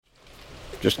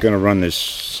Just going to run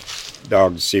this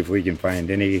dog to see if we can find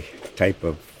any type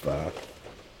of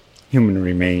human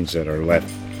remains that are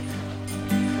left.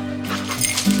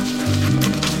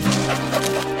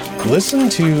 Listen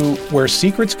to Where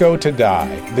Secrets Go to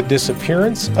Die, The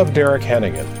Disappearance of Derek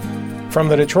Hennigan. From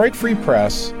the Detroit Free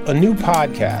Press, a new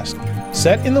podcast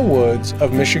set in the woods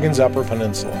of Michigan's Upper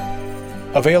Peninsula.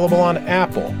 Available on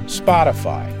Apple,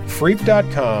 Spotify,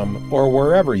 Freep.com, or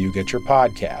wherever you get your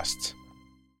podcasts.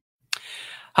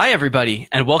 Hi, everybody,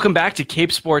 and welcome back to Cape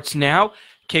Sports Now,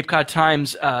 Cape Cod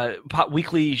Times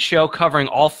weekly show covering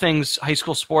all things high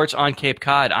school sports on Cape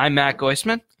Cod. I'm Matt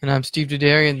Goisman. And I'm Steve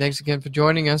Dudarian. Thanks again for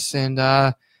joining us. And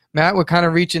Matt, we're kind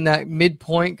of reaching that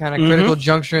midpoint, kind of critical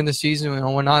juncture in the season.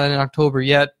 We're not in October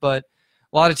yet, but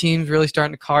a lot of teams really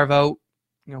starting to carve out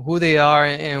who they are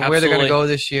and where they're going to go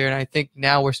this year. And I think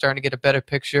now we're starting to get a better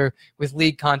picture with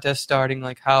league contests starting,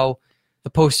 like how the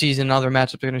postseason and other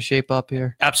matchups are going to shape up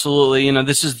here. Absolutely.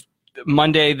 This is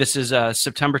Monday. This is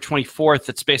September 24th.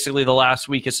 It's basically the last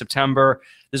week of September.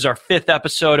 This is our 5th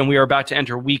episode, and we are about to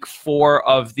enter week 4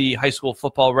 of the high school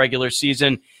football regular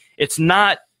season. It's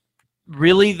not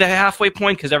really the halfway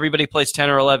point because everybody plays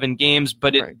 10 or 11 games,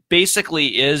 but it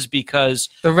basically is because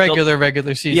the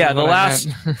regular season. Yeah, the last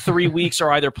 3 weeks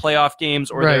are either playoff games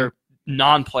or they're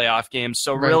non-playoff games.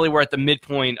 So really we're at the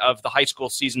midpoint of the high school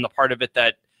season, the part of it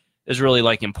that is really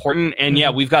important. And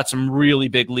we've got some really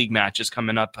big league matches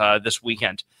coming up this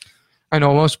weekend. I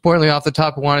know. Most importantly, off the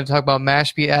top, we wanted to talk about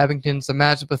Mashpee Abington. It's a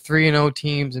matchup of 3-0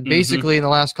 teams, and basically in the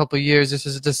last couple of years, this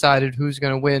has decided who's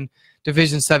going to win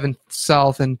Division 7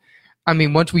 South. And I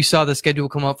mean, once we saw the schedule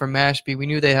come up for Mashpee, we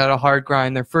knew they had a hard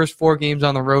grind. Their first 4 games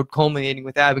on the road, culminating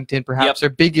with Abington, perhaps their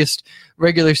biggest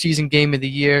regular season game of the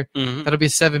year. That'll be a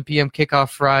 7 p.m.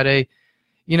 kickoff Friday.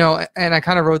 And I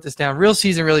kind of wrote this down. Real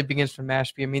season really begins for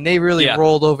Mashpee. I mean, they really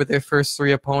rolled over their first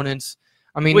 3 opponents.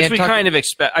 I mean, which we kind of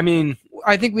expect.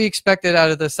 I think we expected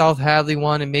out of the South Hadley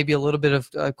one and maybe a little bit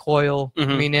of Coyle. I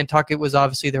mean, Nantucket was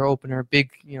obviously their opener, big,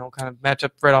 kind of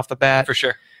matchup right off the bat. For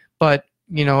sure. But,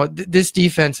 this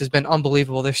defense has been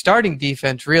unbelievable. Their starting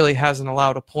defense really hasn't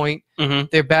allowed a point.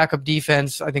 Their backup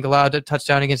defense, I think, allowed a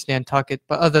touchdown against Nantucket.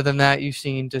 But other than that, you've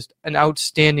seen just an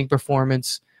outstanding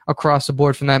performance across the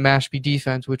board from that Mashpee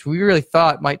defense, which we really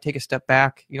thought might take a step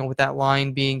back, with that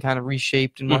line being kind of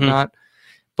reshaped and whatnot.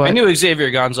 But I knew Xavier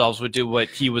Gonzalez would do what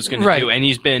he was going to do, and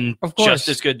he's been just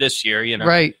as good this year.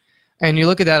 Right. And you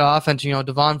look at that offense,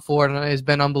 Devon Ford has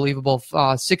been unbelievable.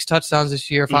 6 touchdowns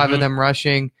this year, 5 of them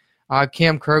rushing.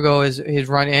 Cam Kurgo has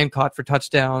run and caught for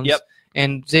touchdowns.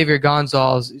 And Xavier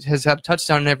Gonzalez has had a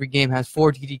touchdown in every game, has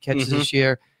 4 TD catches this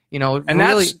year. And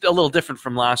really, that's a little different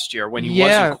from last year when he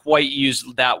wasn't quite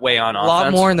used that way on offense. A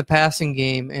lot more in the passing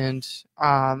game, and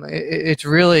it's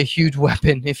really a huge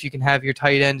weapon if you can have your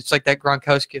tight end. It's like that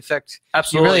Gronkowski effect.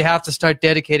 Absolutely. You really have to start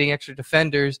dedicating extra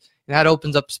defenders, and that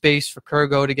opens up space for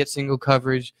Kurgo to get single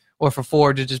coverage or for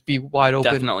Ford to just be wide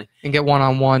open and get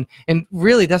one-on-one. And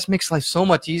really, that makes life so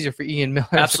much easier for Ian Miller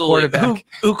as a quarterback.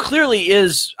 Who clearly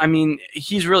is,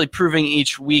 he's really proving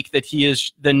each week that he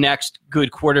is the next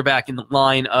good quarterback in the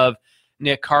line of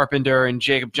Nick Carpenter and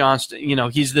Jacob Johnston.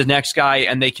 He's the next guy,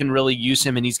 and they can really use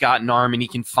him, and he's got an arm, and he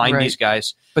can find these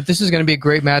guys. But this is going to be a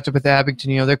great matchup with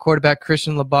Abington. Their quarterback,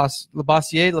 Christian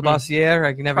Labossiere,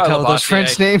 I can never tell those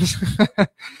French names.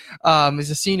 Is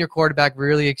a senior quarterback,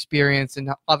 really experienced, and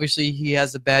obviously he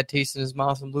has a bad taste in his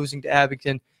mouth from losing to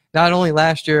Abington. Not only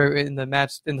last year in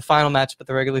the final match, but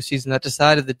the regular season that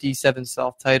decided the D7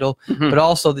 South title, but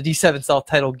also the D7 South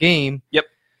title game.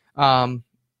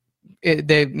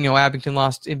 Abington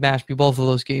lost in Mashpee both of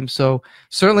those games, so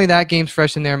certainly that game's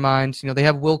fresh in their minds. They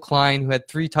have Will Klein, who had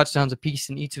 3 touchdowns apiece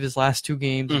in each of his last 2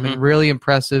 games. Been really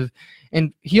impressive,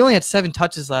 and he only had 7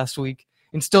 touches last week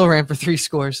and still ran for 3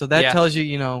 scores. So that tells you,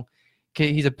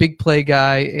 he's a big play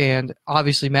guy, and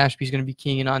obviously Mashpee's going to be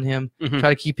keying on him, try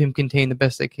to keep him contained the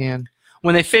best they can.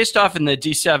 When they faced off in the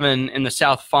D7 in the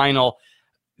South final,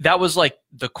 that was like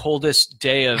the coldest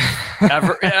day of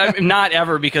ever. Not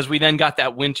ever, because we then got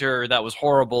that winter that was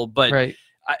horrible. But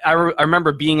I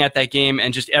remember being at that game,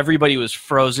 and just everybody was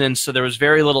frozen. So there was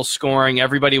very little scoring.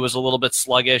 Everybody was a little bit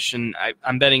sluggish, and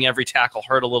I'm betting every tackle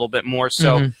hurt a little bit more.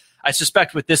 So I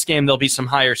suspect with this game, there'll be some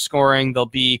higher scoring. There'll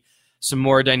be some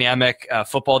more dynamic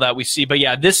football that we see. But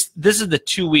this is the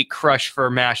 2-week crush for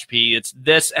Mashpee. It's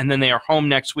this, and then they are home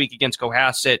next week against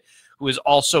Cohasset, who is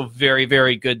also very,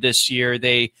 very good this year.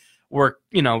 They were,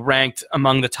 ranked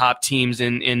among the top teams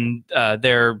in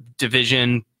their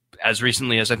division as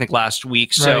recently as I think last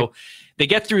week. So they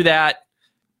get through that.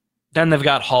 Then they've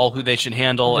got Hull, who they should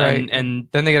handle, right. and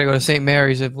then they got to go to St.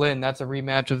 Mary's of Lynn. That's a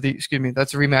rematch of the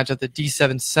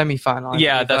D7 semifinal.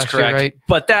 Yeah, that's correct. Year, right?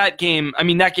 But that game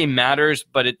matters,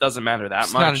 but it doesn't matter that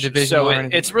it's much. Not a division so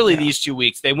it's really yeah. these 2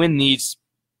 weeks. They win these,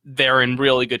 they're in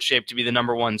really good shape to be the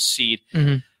number 1 seed.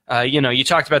 Mm-hmm. You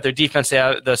talked about their defense.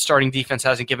 The starting defense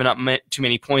hasn't given up too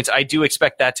many points. I do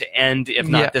expect that to end, if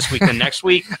not this week, then next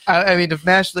week. I mean, if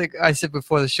like I said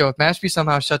before the show, if Mashpee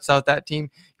somehow shuts out that team,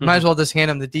 you might as well just hand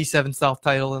them the D7 South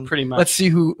title and pretty much. Let's see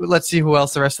who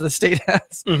else the rest of the state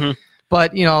has. Mm-hmm.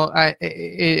 But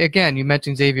again, you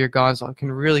mentioned Xavier Gonzalez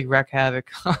can really wreak havoc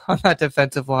on that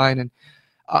defensive line, and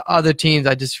other teams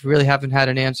I just really haven't had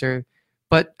an answer.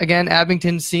 But again,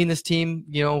 Abington's seen this team,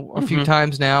 a few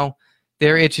times now.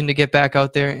 They're itching to get back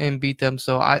out there and beat them.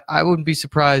 So I wouldn't be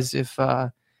surprised if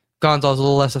Gonzalez is a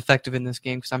little less effective in this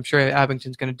game, because I'm sure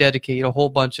Abington's going to dedicate a whole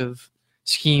bunch of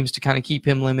schemes to kind of keep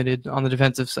him limited on the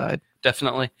defensive side.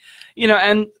 Definitely.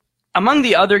 And among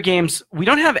the other games, we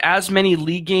don't have as many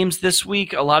league games this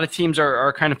week. A lot of teams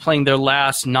are kind of playing their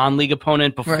last non-league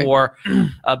opponent before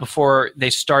before they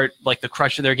start like the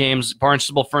crush of their games.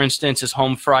 Barnstable, for instance, is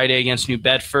home Friday against New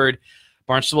Bedford.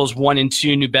 Barnstable is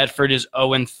 1-2. New Bedford is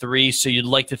 0-3. So you'd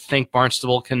like to think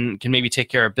Barnstable can maybe take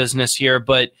care of business here,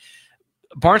 but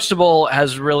Barnstable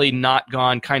has really not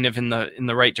gone kind of in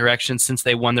the right direction since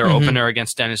they won their opener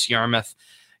against Dennis Yarmouth.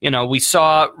 We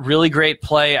saw really great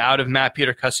play out of Matt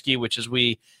Peterkuski, which is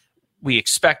we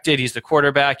expected. He's the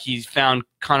quarterback. He found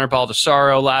Connor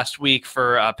Baldessaro last week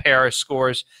for a pair of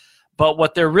scores. But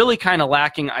what they're really kind of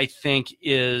lacking, I think,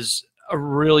 is a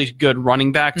really good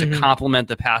running back to complement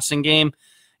the passing game.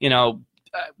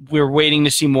 We're waiting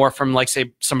to see more from, like,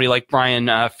 say, somebody like Brian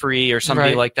Free or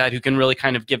somebody like that who can really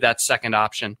kind of give that second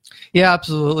option. Yeah,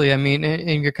 absolutely. I mean,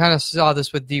 and you kind of saw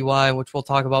this with DY, which we'll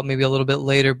talk about maybe a little bit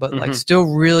later, but like still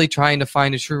really trying to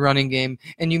find a true running game.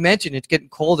 And you mentioned it's getting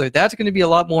colder. That's going to be a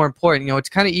lot more important. It's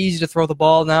kind of easy to throw the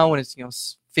ball now when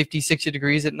it's, 50, 60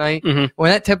 degrees at night. When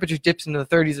that temperature dips into the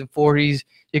 30s and 40s,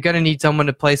 you're going to need someone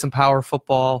to play some power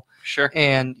football. Sure.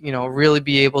 And, really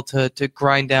be able to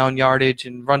grind down yardage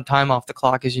and run time off the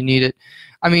clock as you need it.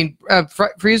 I mean,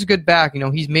 Free's a good back.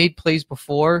 He's made plays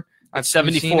before.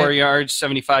 74 yards,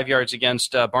 75 yards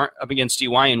against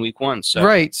DY in week 1. So.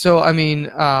 Right. So, I mean,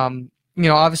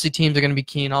 obviously teams are going to be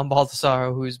keen on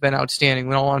Baldessaro, who's been outstanding.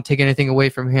 We don't want to take anything away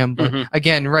from him. But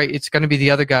again, it's going to be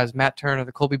the other guys, Matt Turner,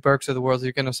 the Colby Burks of the world,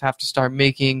 they're going to have to start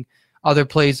making other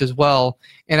plays as well.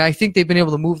 And I think they've been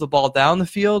able to move the ball down the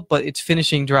field, but it's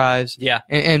finishing drives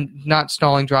and not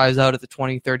stalling drives out at the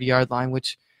 20, 30-yard line,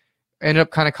 which ended up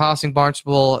kind of costing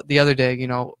Barnstable the other day.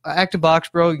 Acton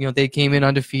Boxborough, they came in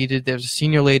undefeated. There's a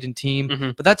senior-laden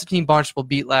team, but that's a team Barnstable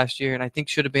beat last year, and I think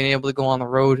should have been able to go on the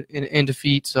road in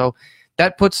defeat. So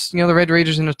that puts, the Red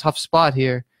Raiders in a tough spot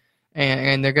here.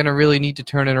 And they're going to really need to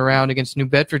turn it around against New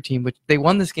Bedford team, which they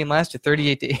won this game last year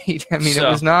 38-8. I mean, it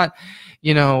was not,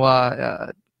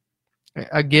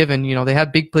 a given. They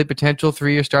had big play potential.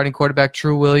 3-year starting quarterback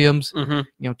True Williams.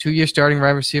 2-year starting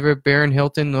wide receiver Baron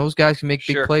Hilton. Those guys can make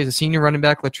big plays. A senior running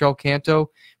back Latrell Canto,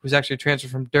 who's actually a transfer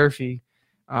from Durfee.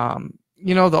 All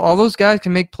those guys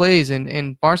can make plays.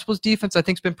 And Barnstable's defense, I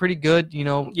think, has been pretty good.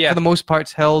 For the most part,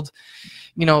 it's held.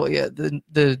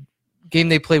 The game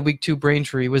they played week 2,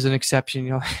 Braintree, was an exception.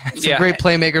 Some great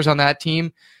playmakers on that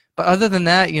team, but other than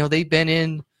that, they've been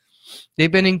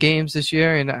in games this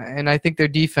year, and I think their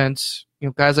defense,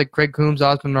 guys like Craig Coombs,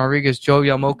 Osmond Rodriguez, Joe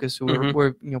Yalmokas, who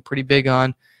we're pretty big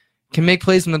on, can make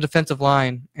plays on the defensive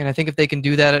line. And I think if they can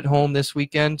do that at home this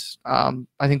weekend, I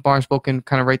think Barnstable can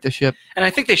kind of right the ship. And I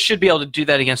think they should be able to do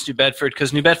that against New Bedford,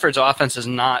 because New Bedford's offense has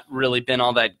not really been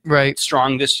all that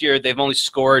strong this year. They've only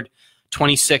scored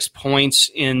 26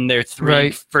 points in their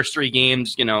first 3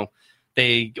 games.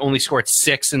 They only scored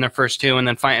 6 in their first 2, and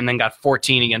then got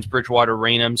 14 against Bridgewater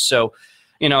Raynham. So,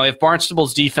 if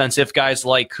Barnstable's defense, if guys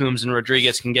like Coombs and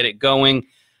Rodriguez can get it going,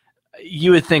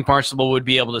 you would think Barnstable would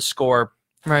be able to score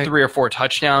 3 or 4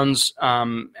 touchdowns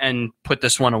and put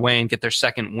this one away and get their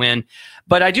second win.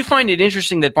 But I do find it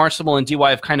interesting that Barnstable and DY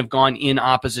have kind of gone in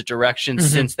opposite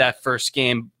directions since that first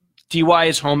game. DY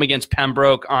is home against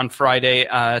Pembroke on Friday.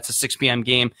 It's a 6 p.m.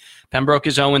 game. Pembroke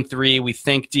is 0-3. We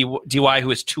think DY,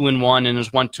 who is 2-1 and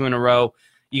has won 2 in a row,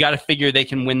 you got to figure they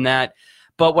can win that.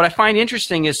 But what I find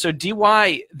interesting is, so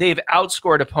DY, they've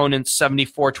outscored opponents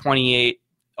 74-28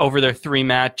 over their 3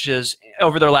 matches,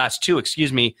 over their last 2,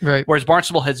 whereas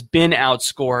Barnstable has been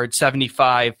outscored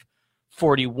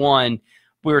 75-41.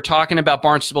 We were talking about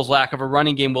Barnstable's lack of a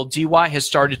running game. Well, DY has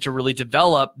started to really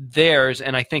develop theirs,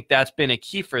 and I think that's been a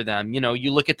key for them.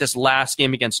 You look at this last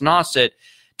game against Nauset,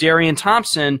 Darian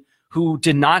Thompson, who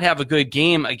did not have a good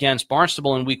game against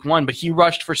Barnstable in week 1, but he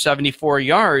rushed for 74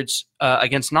 yards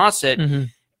against Nauset. Mm-hmm.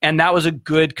 And that was a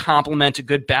good complement, a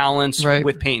good balance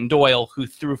with Peyton Doyle, who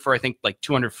threw for, I think, like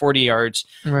 240 yards.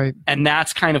 Right. And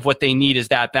that's kind of what they need, is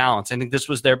that balance. I think this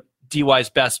was their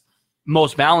DY's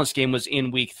most balanced game was in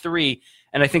week 3.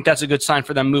 And I think that's a good sign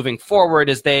for them moving forward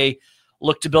as they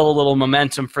look to build a little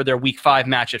momentum for their week 5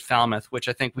 match at Falmouth, which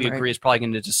I think we agree is probably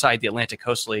going to decide the Atlantic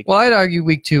Coast League. Well, I'd argue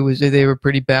week 2 was they were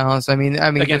pretty balanced. I mean,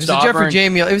 against it was Auburn.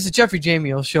 it was a Jeffrey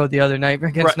Jamiel show the other night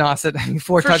against Nauset. I mean,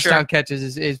 4 touchdown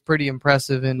catches is pretty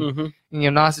impressive, and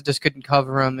Nauset just couldn't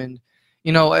cover him. And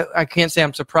I can't say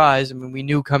I'm surprised. I mean, we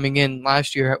knew coming in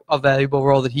last year a valuable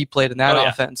role that he played in that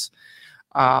offense.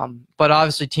 But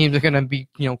obviously, teams are going to be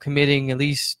committing at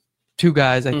least 2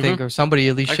 guys, I think, or somebody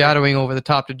at least shadowing over the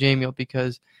top to Jamiel,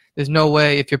 because there's no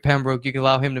way if you're Pembroke you can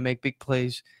allow him to make big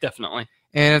plays. Definitely.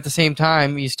 And at the same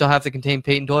time, you still have to contain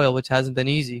Peyton Doyle, which hasn't been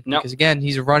easy. Nope. Because, again,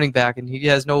 he's a running back, and he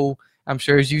has no, I'm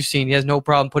sure as you've seen, he has no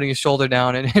problem putting his shoulder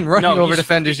down and running over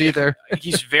defenders either.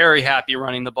 He's very happy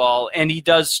running the ball, and he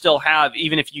does still have,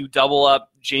 even if you double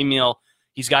up Jamiel,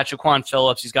 he's got Jaquan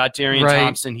Phillips, he's got Darian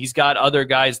Thompson, he's got other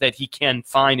guys that he can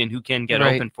find and who can get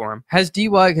open for him. Has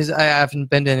DY, because I haven't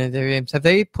been to any of their games, have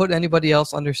they put anybody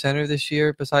else under center this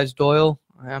year besides Doyle?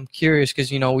 I'm curious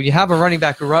because, when you have a running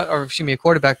back a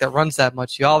quarterback that runs that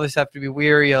much, you always have to be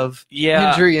wary of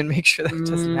injury and make sure that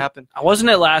doesn't happen. I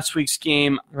wasn't at last week's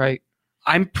game. Right.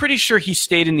 I'm pretty sure he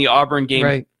stayed in the Auburn game.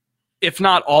 Right. If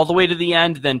not all the way to the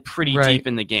end, then pretty deep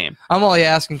in the game. I'm only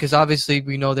asking because obviously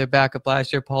we know their backup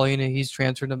last year, Paulina. He's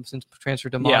transferred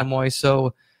to Monomoy.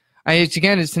 So it's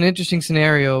an interesting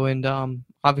scenario, and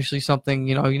obviously something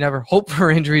you never hope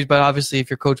for injuries, but obviously if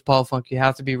you're Coach Paul Funk, you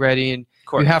have to be ready and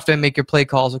you have to make your play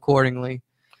calls accordingly.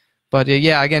 But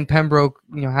again, Pembroke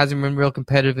hasn't been real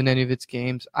competitive in any of its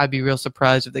games. I'd be real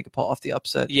surprised if they could pull off the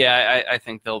upset. Yeah, I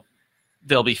think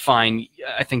they'll be fine.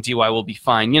 I think DY will be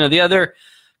fine. The other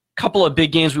couple of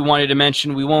big games we wanted to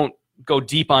mention, we won't go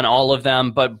deep on all of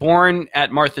them, but Bourne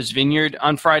at Martha's Vineyard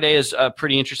on Friday is a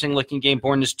pretty interesting looking game.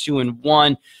 Bourne is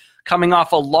 2-1, coming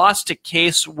off a loss to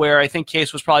Case, where I think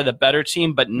Case was probably the better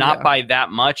team, but not by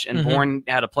that much, and Bourne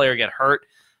had a player get hurt.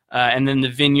 And then the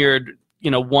Vineyard,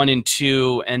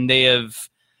 1-2, and they have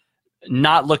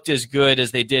not looked as good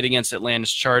as they did against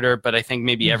Atlantis Charter, but I think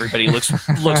maybe everybody looks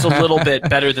a little bit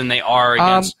better than they are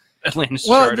against Atlantis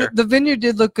Charter. The Vineyard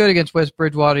did look good against West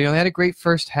Bridgewater. They had a great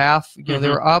first half. They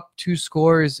were up 2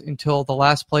 scores until the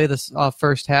last play of the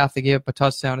first half. They gave up a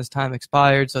touchdown as time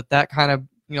expired, so that kind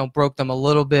of broke them a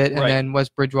little bit, and then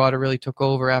West Bridgewater really took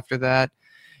over after that.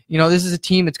 This is a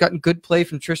team that's gotten good play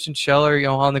from Tristan Scheller,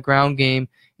 on the ground game,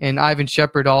 and Ivan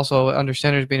Shepard also under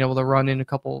center has been able to run in a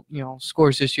couple,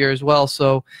 scores this year as well.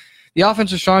 So the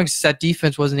offense was strong, that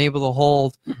defense wasn't able to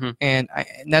hold, and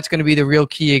that's going to be the real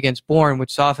key against Bourne,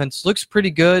 which offense looks pretty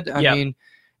good. I mean,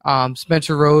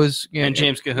 Spencer Rose and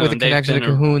James Cahoon, with a connection to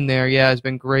Cahoon there, has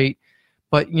been great.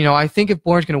 But I think if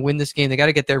Bourne's going to win this game, they got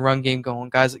to get their run game going.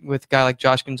 Guys with a guy like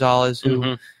Josh Gonzalez,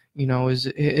 who is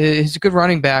a good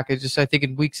running back. It's just I think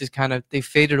in weeks they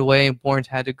faded away, and Bourne's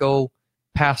had to go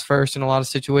pass first in a lot of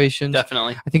situations.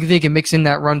 Definitely. I think if they can mix in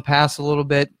that run pass a little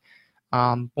bit,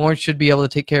 Bourne should be able to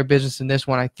take care of business in this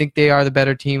one. I think they are the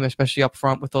better team, especially up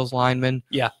front with those linemen.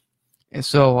 Yeah. And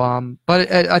so, but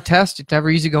a test, it's never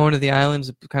easy going to the islands.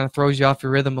 It kind of throws you off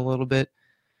your rhythm a little bit.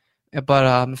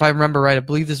 But if I remember right, I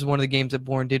believe this is one of the games that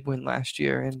Bourne did win last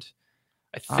year, and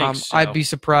I think so. I'd be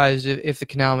surprised if the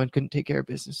Canalmen couldn't take care of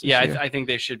business this year. I think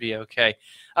they should be okay.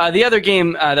 The other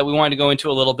game that we wanted to go into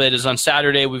a little bit is on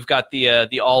Saturday. We've got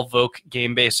the All Voc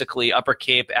game, basically Upper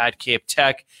Cape at Cape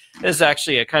Tech. This is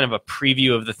actually a kind of a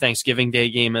preview of the Thanksgiving Day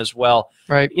game as well.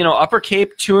 Right. Upper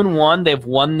Cape 2-1. They've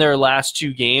won their last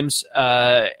 2 games,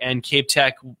 and Cape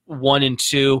Tech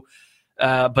 1-2.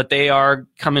 But they are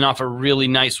coming off a really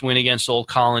nice win against Old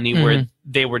Colony, where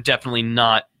they were definitely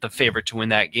not the favorite to win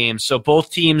that game. So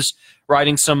both teams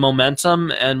riding some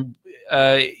momentum, and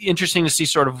interesting to see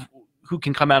sort of who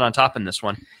can come out on top in this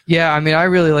one. Yeah, I mean, I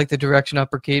really like the direction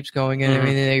Upper Cape's going in. I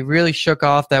mean, they really shook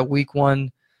off that week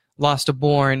 1 loss to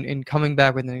Bourne and coming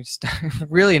back with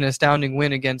really an astounding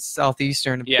win against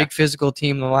Southeastern, a big physical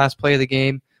team in the last play of the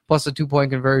game, plus a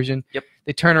 2-point conversion. Yep.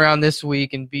 They turn around this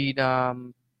week and beat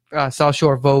South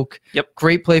Shore Voc. Yep.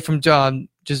 Great play from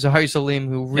Jazahir Salim,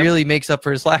 who really makes up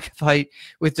for his lack of height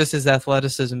with just his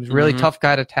athleticism. He's a really tough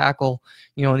guy to tackle,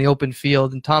 in the open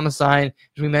field. And Thomas Zine,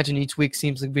 as we mentioned each week,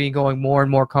 seems to be going more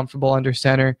and more comfortable under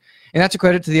center. And that's a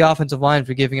credit to the offensive line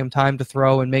for giving him time to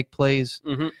throw and make plays.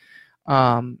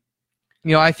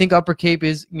 I think Upper Cape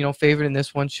is, favored in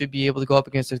this one, should be able to go up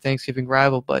against their Thanksgiving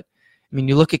rival. But I mean,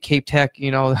 you look at Cape Tech,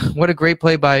 what a great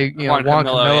play by, Juan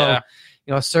Camilo,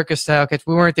 a circus-style catch.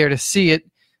 We weren't there to see it,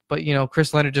 but,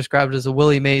 Chris Leonard described it as a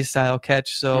Willie Mays-style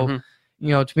catch. So,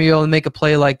 to be able to make a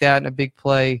play like that and a big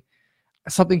play,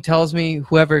 something tells me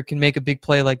whoever can make a big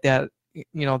play like that,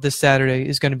 this Saturday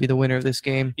is going to be the winner of this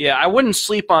game. Yeah, I wouldn't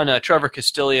sleep on Trevor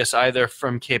Castillas either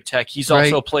from Cape Tech. He's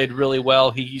also played really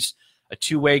well. He's a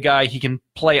two-way guy. He can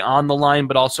play on the line,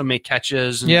 but also make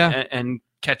catches and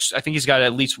catch. I think he's got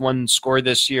at least one score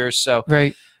this year. So,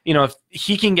 if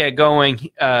he can get going,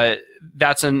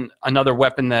 that's another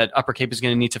weapon that Upper Cape is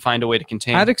going to need to find a way to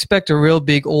contain. I'd expect a real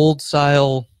big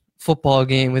old-style football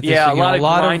game with this, a lot of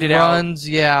runs.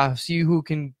 Yeah, see who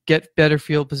can get better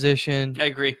field position. I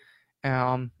agree.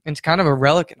 It's kind of a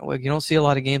relic in a way. You don't see a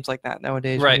lot of games like that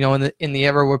nowadays. Right. In the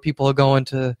era where people are going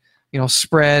to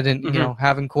spread and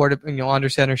having under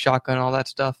center shotgun, all that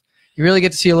stuff. You really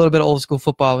get to see a little bit of old school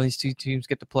football when these two teams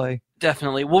get to play.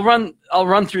 Definitely. I'll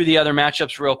run through the other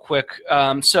matchups real quick.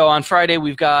 So on Friday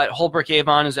we've got Holbrook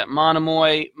Avon is at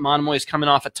Monomoy. Monomoy is coming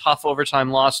off a tough overtime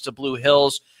loss to Blue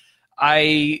Hills.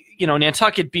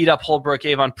 Nantucket beat up Holbrook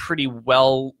Avon pretty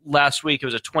well last week. It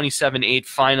was a 27-8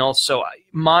 final. So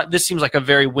this seems like a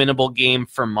very winnable game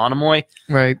for Monomoy.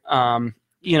 Right.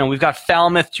 We've got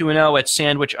Falmouth 2-0 at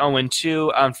Sandwich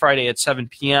 0-2 on Friday at 7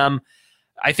 p.m.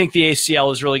 I think the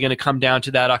ACL is really going to come down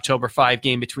to that October 5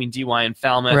 game between DY and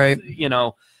Falmouth. Right.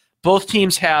 Both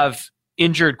teams have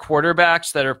injured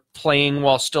quarterbacks that are playing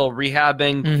while still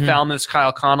rehabbing. Falmouth's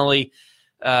Kyle Connolly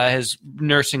is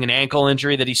nursing an ankle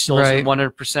injury that he still isn't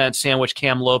 100%. Sandwich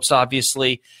Cam Lopes,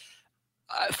 obviously.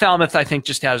 Falmouth, I think,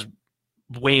 just has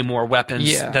way more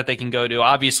weapons that they can go to.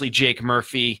 Obviously, Jake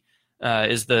Murphy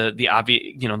is the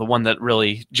obvious, the one that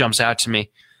really jumps out to me.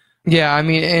 Yeah, I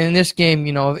mean, in this game,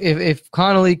 if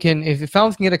Connolly if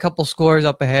Falmouth can get a couple scores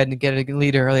up ahead and get a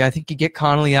lead early, I think you get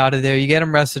Connolly out of there, you get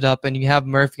him rested up, and you have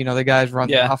Murphy, the guys run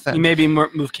the offense. You maybe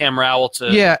move Cam Rowell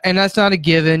to... Yeah, and that's not a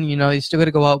given. You still got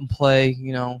to go out and play.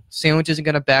 Sandwich isn't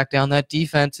going to back down. That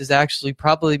defense has actually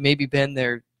probably maybe been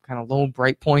their kind of lone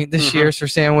bright point this year for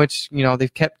Sandwich.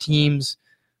 They've kept teams,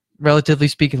 relatively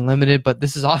speaking, limited, but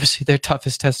this is obviously their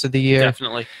toughest test of the year.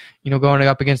 Definitely. Going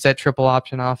up against that triple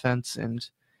option offense. And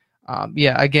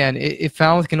again, if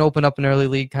Falmouth can open up an early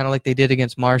lead, kind of like they did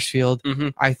against Marshfield,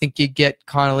 I think you get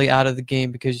Connolly out of the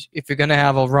game, because if you're going to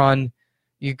have a run,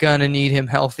 you're going to need him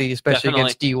healthy, especially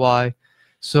against DY.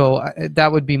 So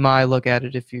that would be my look at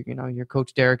it if you're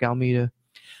Coach Derek Almeida.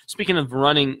 Speaking of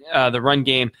running the run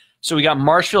game, so we got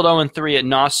Marshfield 0-3 at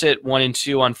Nauset,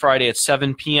 1-2 on Friday at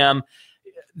 7 p.m.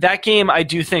 That game, I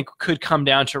do think, could come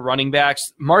down to running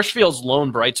backs. Marshfield's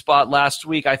lone bright spot last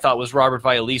week, I thought, was Robert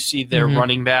Vialisi, their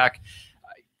running back.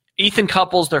 Ethan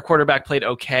Couples, their quarterback, played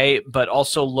okay, but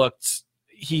also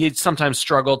he had sometimes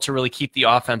struggled to really keep the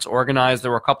offense organized.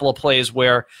 There were a couple of plays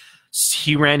where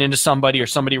he ran into somebody or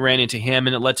somebody ran into him,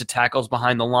 and it led to tackles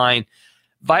behind the line.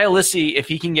 Vialisi, if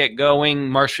he can get going,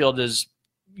 Marshfield is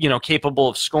capable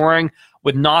of scoring.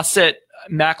 With Nauset,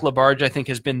 Mac Labarge, I think,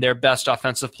 has been their best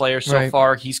offensive player so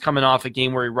far. He's coming off a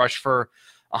game where he rushed for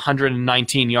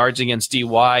 119 yards against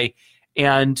DY.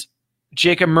 And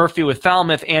Jacob Murphy with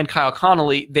Falmouth and Kyle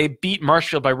Connolly, they beat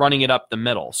Marshfield by running it up the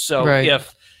middle. So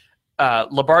if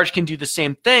Labarge can do the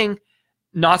same thing,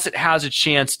 Nauset has a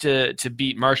chance to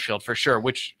beat Marshfield for sure,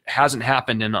 which hasn't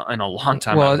happened in a long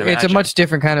time. Well, it's a much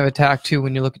different kind of attack, too,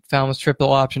 when you look at Falmouth's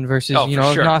triple option versus,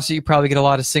 Nauset, you probably get a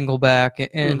lot of single back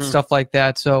and stuff like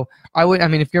that. So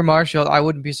if you're Marshfield, I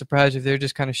wouldn't be surprised if they're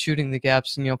just kind of shooting the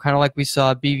gaps, and, kind of like we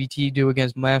saw BVT do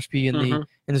against Mashpee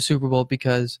in the Super Bowl,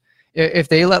 because if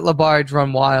they let Labarge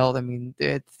run wild,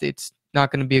 it's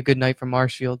not going to be a good night for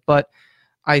Marshfield. But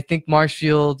I think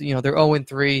Marshfield, they're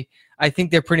 0-3. I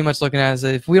think they're pretty much looking at it as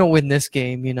if we don't win this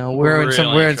game, we're in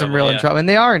some real trouble, and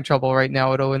they are in trouble right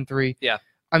now at 0-3. Yeah.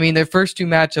 Their first two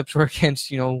matchups were against,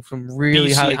 some really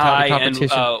BC highly High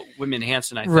competition. And Whitman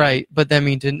Hanson, I think. Right, but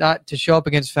to show up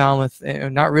against Falmouth,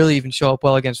 and not really even show up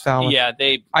well against Falmouth. Yeah,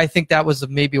 I think that was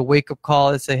maybe a wake up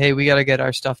call to say, hey, we got to get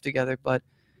our stuff together. But,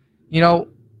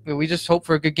 we just hope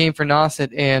for a good game for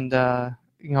Nauset, and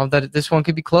that this one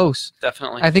could be close.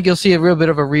 Definitely. I think you'll see a real bit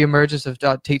of a reemergence of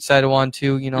Tate Sidewan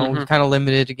too. Kind of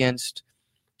limited against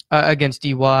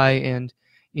DY, and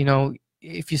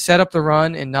if you set up the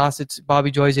run and Nauset's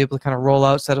Bobby Joy is able to kind of roll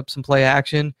out, set up some play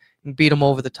action, and beat them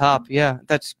over the top,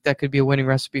 that could be a winning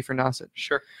recipe for Nauset.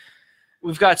 Sure.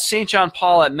 We've got St. John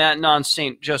Paul at Matignon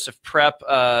St. Joseph Prep.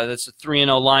 That's a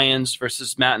 3-0 Lions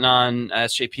versus Matignon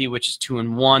SJP, which is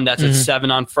 2-1. That's at 7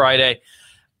 on Friday.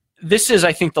 This is,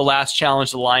 I think, the last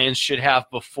challenge the Lions should have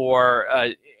before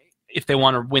if they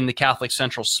want to win the Catholic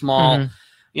Central Small.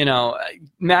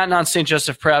 Mattanon St.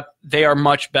 Joseph Prep, they are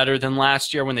much better than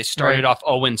last year when they started off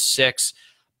 0-6.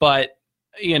 But,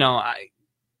 Lions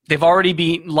have already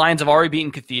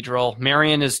beaten Cathedral.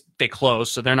 Marion they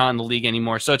closed, so they're not in the league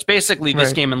anymore. So it's basically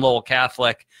this game in Lowell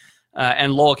Catholic,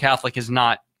 and Lowell Catholic is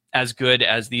not as good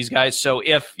as these guys. So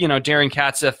if, Darren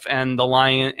Katzif and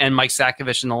Mike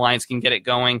Sakovich and the Lions can get it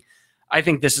going, I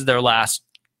think this is their last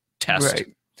test.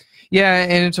 Right. Yeah,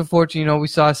 and it's unfortunate, we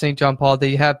saw St. John Paul.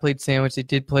 They have played Sandwich. They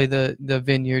did play the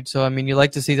Vineyard. So, you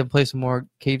like to see them play some more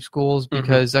Cape schools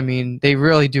because, they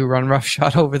really do run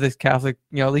roughshod over the Catholic,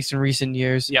 at least in recent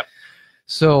years. Yep.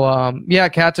 So,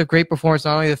 Cats a great performance.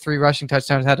 Not only the 3 rushing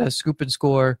touchdowns, had a scoop and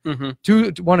score,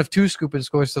 one of 2 scoop and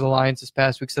scores to the Lions this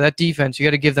past week. So that defense, you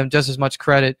got to give them just as much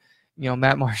credit.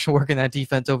 Matt Marshall working that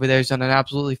defense over there has done an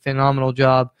absolutely phenomenal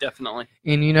job. Definitely.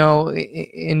 And,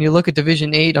 and you look at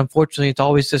Division 8, unfortunately, it's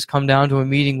always just come down to a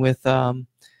meeting with that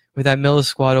Millis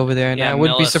squad over there. And I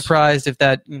wouldn't be surprised if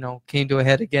that, came to a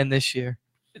head again this year.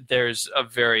 There's a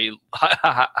very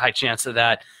high chance of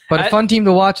that. But a fun team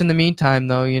to watch in the meantime,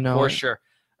 though, For sure.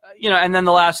 And then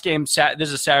the last game, this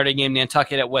is a Saturday game,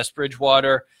 Nantucket at West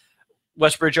Bridgewater.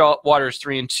 West Bridgewater is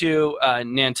 3-2.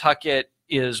 Nantucket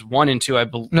is 1-2, I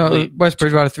believe. No, West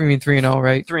Bridgewater 3-0,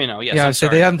 right? 3-0, yes. Yeah, so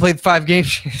they haven't played 5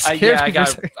 games. I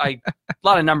got a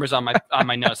lot of numbers on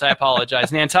my notes. I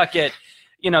apologize. Nantucket,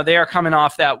 they are coming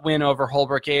off that win over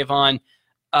Holbrook Avon.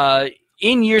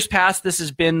 In years past, this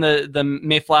has been the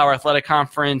Mayflower Athletic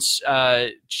Conference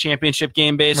championship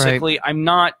game, basically. Right. I'm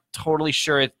not totally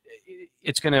sure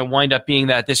it's going to wind up being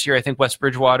that this year. I think West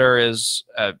Bridgewater is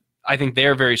I think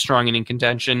they're very strong and in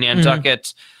contention.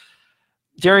 Nantucket.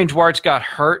 Darian Duarte got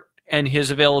hurt, and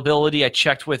his availability, I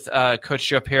checked with Coach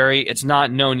Joe Perry. It's not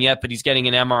known yet, but he's getting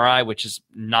an MRI, which is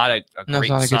not a great sign. That's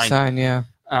not a good sign, yeah.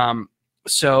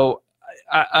 So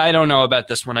I don't know about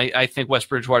this one. I think West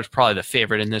Bridgewater is probably the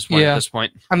favorite in this one at this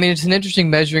point. It's an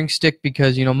interesting measuring stick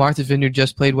because, Martha's Vineyard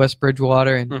just played West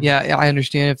Bridgewater, and I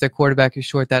understand if their quarterback is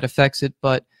short, that affects it,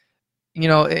 but,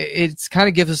 it's kind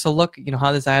of gives us a look,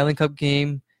 how this Island Cup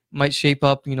game might shape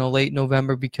up, late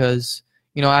November because –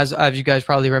 as you guys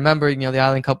probably remember, the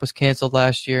Island Cup was canceled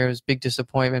last year. It was a big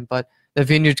disappointment, but the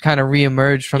Vineyards kind of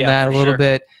reemerged from that a little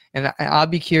bit. And I'll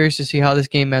be curious to see how this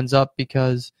game ends up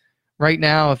because right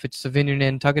now, if it's the Vineyard and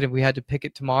Nantucket, if we had to pick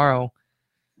it tomorrow,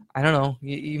 I don't know.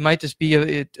 You might just be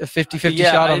a 50-50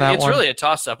 shot on that one. It's really a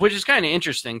toss-up, which is kind of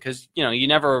interesting because,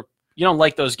 you don't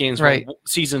like those games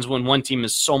seasons when one team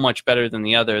is so much better than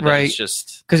the other. That it's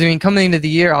just because coming into the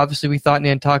year, obviously we thought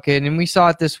Nantucket, and we saw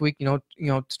it this week.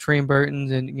 Trey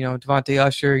Burton's and Devontae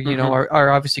Usher, are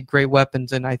obviously great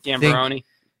weapons, and I Gambaroni.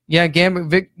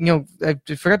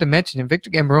 I forgot to mention him.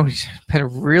 Victor Gambaroni's been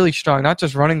really strong, not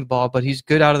just running the ball, but he's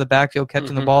good out of the backfield,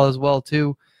 catching the ball as well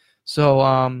too. So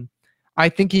I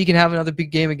think he can have another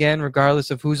big game again, regardless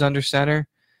of who's under center.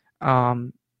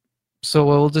 So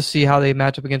we'll just see how they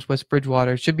match up against West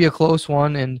Bridgewater. It should be a close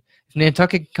one, and if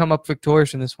Nantucket can come up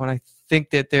victorious in this one, I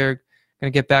think that they're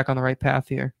going to get back on the right path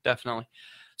here. Definitely.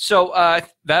 So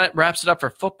that wraps it up for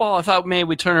football. I thought maybe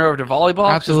we'd turn it over to volleyball.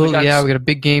 Absolutely, we got a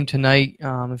big game tonight.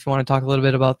 If you want to talk a little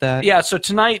bit about that. Yeah, so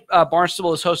tonight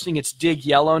Barnstable is hosting its Dig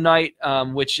Yellow Night,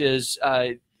 which is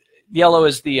yellow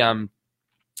is the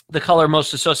color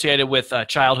most associated with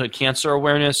childhood cancer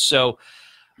awareness. So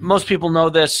most people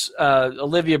know this.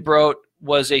 Olivia Brote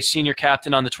was a senior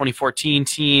captain on the 2014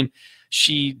 team.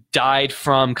 She died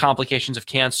from complications of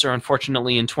cancer,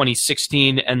 unfortunately, in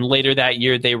 2016. And later that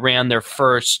year, they ran their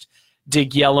first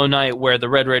Dig Yellow Night where the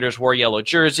Red Raiders wore yellow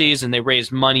jerseys, and they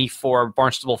raised money for a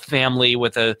Barnstable family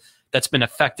that's been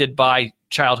affected by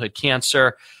childhood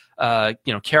cancer.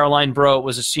 Caroline Brote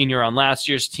was a senior on last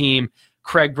year's team.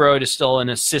 Craig Brote is still an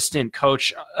assistant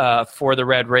coach for the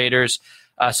Red Raiders.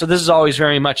 So this is always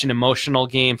very much an emotional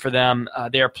game for them.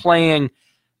 They are playing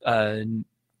Brockton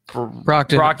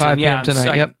 5 p.m.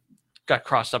 tonight. Got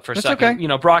crossed up for a second.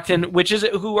 Okay. Brockton,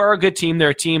 who are a good team. They're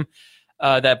a team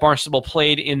that Barnstable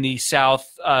played in the South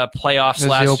playoffs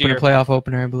last year. Playoff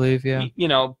opener, I believe. Yeah.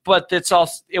 But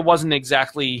it wasn't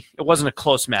a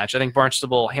close match. I think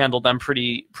Barnstable handled them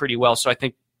pretty well. So I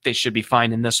think they should be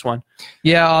fine in this one.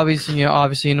 Yeah, obviously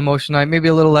an emotional night. Maybe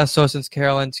a little less so since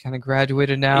Carolyn's kind of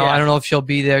graduated now. Yeah. I don't know if she'll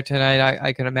be there tonight.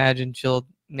 I can imagine she'll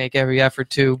make every effort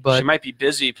to, but she might be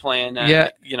busy playing,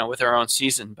 with her own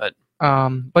season.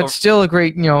 But still a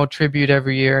great, tribute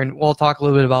every year, and we'll talk a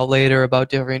little bit about later about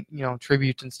different,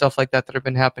 tributes and stuff like that have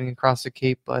been happening across the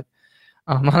Cape. But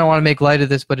I don't want to make light of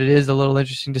this, but it is a little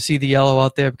interesting to see the yellow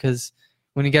out there because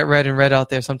when you get red and red out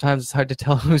there, sometimes it's hard to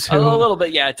tell who's who. A little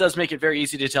bit, yeah. It does make it very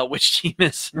easy to tell which team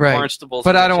is Barnstable's.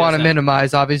 But I don't want to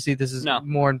minimize. Obviously, this is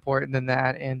more important than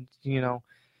that. And,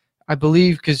 I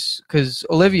believe because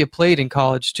Olivia played in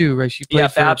college too, right? She played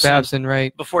for Babson,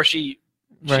 right? Before she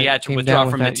had to withdraw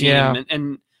from the team. Yeah.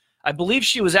 And I believe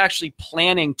she was actually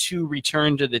planning to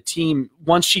return to the team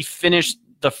once she finished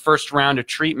the first round of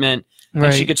treatment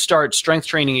and she could start strength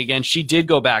training again. She did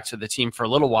go back to the team for a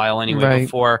little while anyway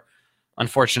before,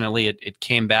 unfortunately, it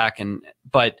came back.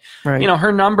 But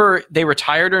her number, they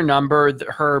retired her number.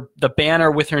 The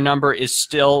banner with her number is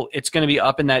still, it's going to be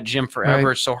up in that gym forever.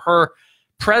 Right. So her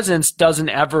presence doesn't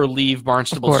ever leave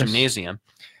Barnstable's gymnasium.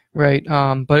 Right,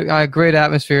 but great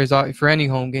atmosphere is for any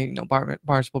home game.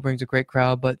 Barnstable brings a great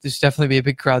crowd, but there's definitely be a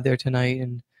big crowd there tonight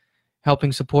and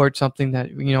helping support something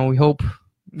that we hope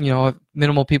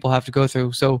minimal people have to go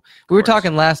through. So we were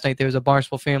talking last night. There was a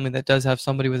Barnstable family that does have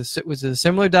somebody was it a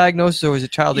similar diagnosis, or was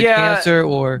it childhood cancer?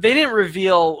 Or they didn't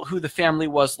reveal who the family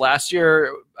was last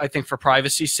year, I think for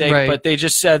privacy's sake, but they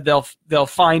just said they'll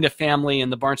find a family in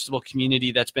the Barnstable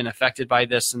community that's been affected by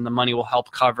this, and the money will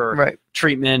help cover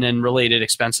treatment and related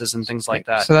expenses and things like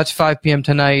that. So that's 5 p.m.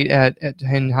 tonight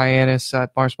in Hyannis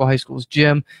at Barnstable High School's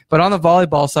gym. But on the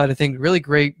volleyball side, I think really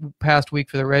great past week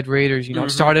for the Red Raiders.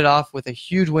 It started off with a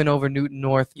huge win over Newton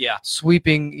North,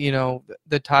 sweeping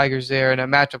the Tigers there in a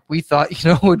matchup we thought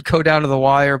would go down to the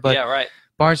wire, but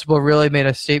Barnstable really made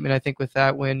a statement, I think, with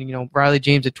that win. Riley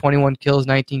James had 21 kills,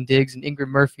 19 digs, and Ingrid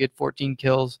Murphy had 14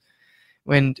 kills.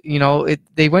 When,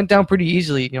 they went down pretty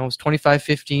easily. It was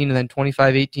 25-15 and then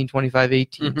 25-18,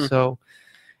 25-18. So,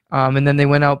 and then they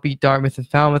went out, beat Dartmouth and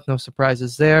Falmouth. No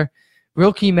surprises there.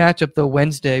 Real key matchup, though,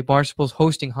 Wednesday. Barnstable's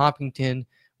hosting Hopkinton,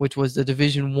 which was the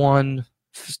Division I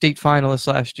state finalist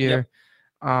last year.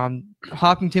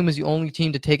 Hopkinton was the only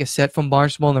team to take a set from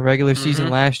Barnstable in the regular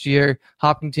season last year.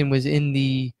 Hopkinton was in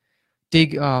the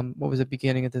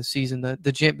beginning of the season,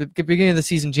 the beginning of the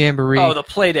season jamboree. Oh, the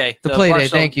play day. The play day,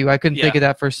 thank you. I couldn't think of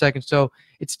that for a second. So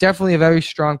it's definitely a very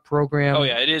strong program. Oh,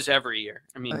 yeah, it is every year.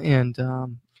 And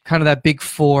kind of that big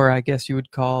four, I guess you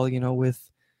would call, with,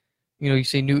 you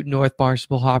say Newton North,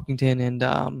 Barnstable, Hopkinton,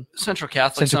 and Central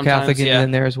Catholic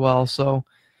in there as well. So,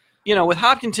 with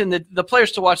Hopkinton, the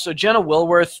players to watch, so Jenna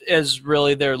Wilworth is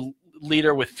really their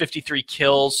leader with 53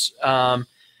 kills.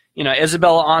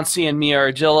 Isabella Onsi and Mia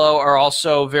Ardillo are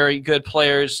also very good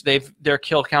players. Their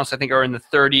kill counts, I think, are in the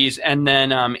 30s. And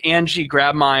then Angie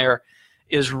Grabmeyer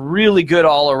is really good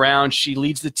all around. She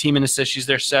leads the team in assists. She's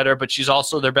their setter, but she's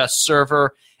also their best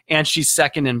server, and she's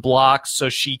second in blocks, so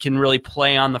she can really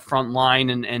play on the front line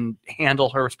and handle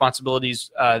her responsibilities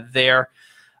there.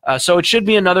 So it should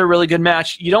be another really good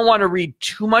match. You don't want to read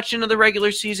too much into the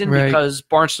regular season because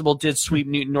Barnstable did sweep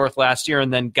Newton North last year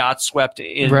and then got swept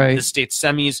in the state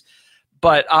semis.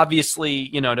 But obviously,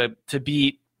 to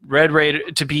beat Red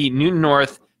Raider, to beat Newton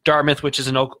North, Dartmouth, which is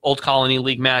an Old Colony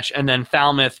League match, and then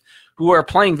Falmouth, who are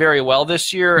playing very well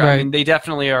this year. I mean, they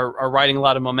definitely are riding a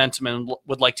lot of momentum and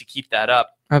would like to keep that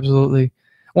up. Absolutely.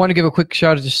 I want to give a quick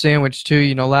shout out to Sandwich,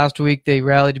 too. Last week they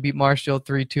rallied to beat Marshfield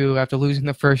 3-2 after losing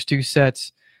the first two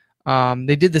sets.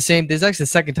 They did the same. This is actually the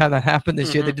second time that happened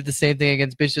this year. They did the same thing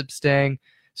against Bishop Stang.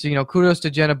 So, kudos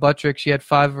to Jenna Buttrick. She had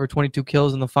 5 of her 22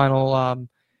 kills in the final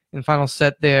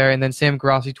set there. And then Sam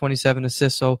Grossi, 27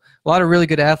 assists. So a lot of really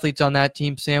good athletes on that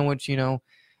team. Sandwich,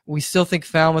 we still think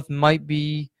Falmouth might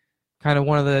be kind of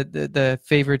one of the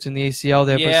favorites in the ACL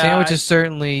there. But Sandwich is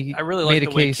certainly I really like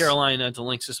the way Carolina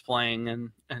DeLinks is playing.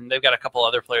 And they've got a couple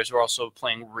other players who are also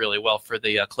playing really well for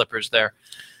the Clippers there.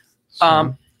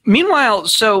 Meanwhile,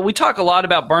 so we talk a lot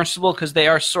about Barnstable because they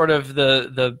are sort of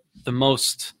the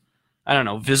most,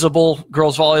 visible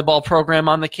girls volleyball program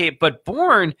on the Cape. But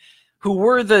Bourne, who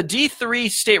were the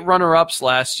D3 state runner-ups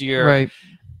last year,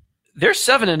 they're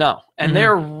 7-0, and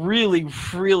they're really,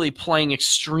 really playing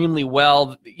extremely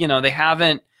well. They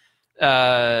haven't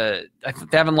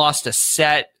lost a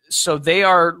set, so they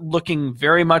are looking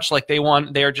very much like they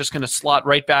are just going to slot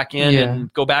right back in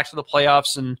and go back to the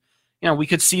playoffs, and we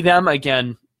could see them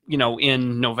again.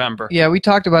 In November. Yeah, we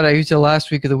talked about it. I used it last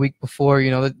week or the week before.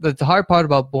 The hard part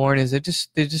about Bourne is they're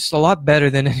just a lot better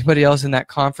than anybody else in that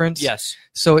conference. Yes.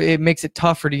 So it makes it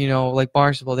tougher to, like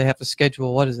Barnstable, they have to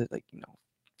schedule,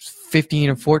 15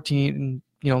 or 14,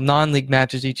 non-league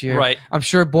matches each year. Right. I'm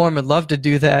sure Bourne would love to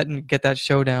do that and get that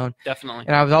showdown. Definitely.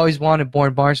 And I've always wanted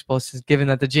Bourne Barnstable, given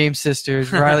that the James sisters,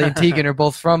 Riley and Tegan, are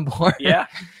both from Bourne. Yeah.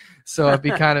 So it'd be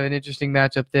kind of an interesting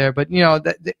matchup there. But,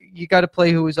 you got to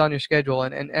play who is on your schedule.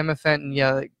 And Emma Fenton,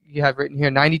 you have written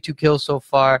here, 92 kills so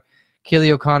far.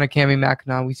 Kaylee O'Connor, Cammie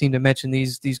McEnon, we seem to mention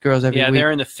these girls every week. Yeah,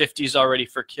 they're in the 50s already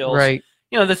for kills. Right.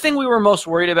 The thing we were most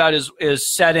worried about is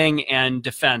setting and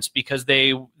defense because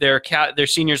their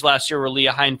seniors last year were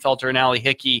Leah Heinfelter and Allie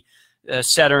Hickey,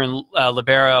 setter and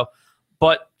libero.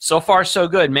 But So far, so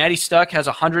good. Maddie Stuck has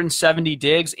 170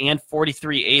 digs and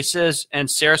 43 aces, and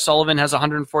Sarah Sullivan has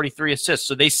 143 assists.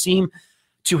 So they seem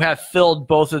to have filled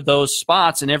both of those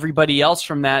spots, and everybody else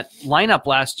from that lineup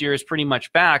last year is pretty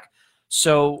much back.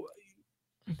 So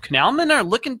Canalmen are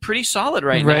looking pretty solid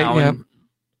right now. Yeah.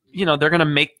 And, they're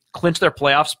going to clinch their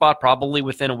playoff spot probably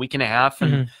within a week and a half.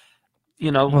 And,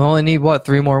 we'll only need,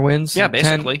 3 more wins? Yeah,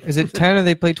 basically. 10, is it 10 or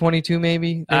they play 22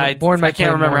 maybe? I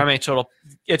can't remember how many total.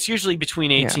 It's usually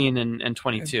between 18 and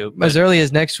 22. As early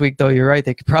as next week, though, you're right.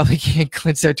 They probably can't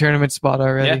clinch their tournament spot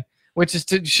already, which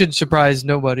should surprise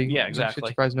nobody. Yeah, exactly. Should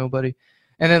surprise nobody.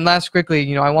 And then last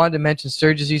quickly, I wanted to mention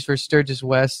Sturgis East versus Sturgis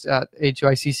West at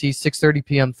HYCC, 6:30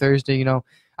 p.m. Thursday.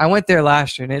 I went there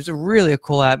last year, and it's really a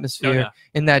cool atmosphere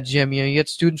in that gym. You get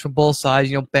students from both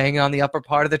sides, banging on the upper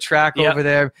part of the track over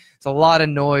there. It's a lot of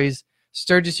noise.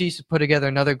 Sturgis East put together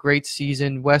another great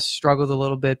season. West struggled a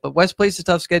little bit, but West plays a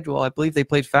tough schedule. I believe they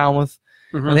played Falmouth.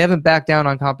 They haven't backed down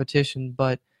on competition,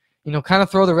 but kind of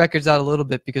throw the records out a little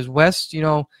bit because West,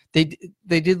 they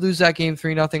did lose that game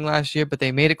 3-0 last year, but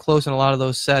they made it close in a lot of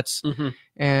those sets.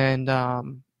 And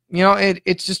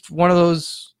it's just one of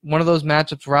those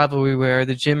matchups rivalry where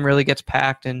the gym really gets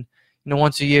packed, and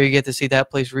once a year you get to see that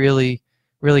place really,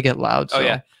 really get loud. So. Oh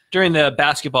yeah. During the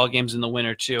basketball games in the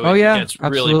winter, too. It's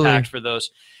absolutely. really packed for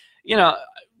those.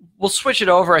 We'll switch it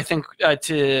over, I think,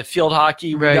 to field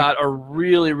hockey. We got a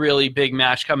really, really big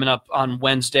match coming up on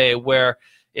Wednesday where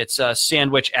it's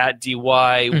Sandwich at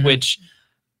DY, which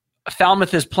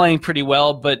Falmouth is playing pretty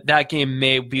well, but that game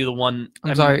may be the one.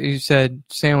 I'm sorry, you said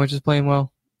Sandwich is playing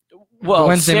well? Well, the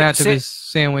Wednesday matchup is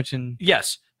Sandwich and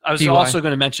yes. I was DY. also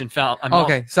going to mention Falmouth.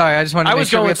 Okay, sorry. I just wanted to make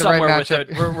sure we have the right matchup.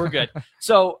 With it. We're good.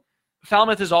 So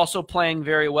Falmouth is also playing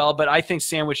very well, but I think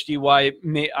Sandwich DY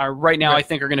right now I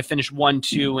think are going to finish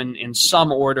 1-2 in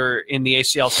some order in the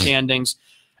ACL standings.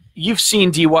 You've seen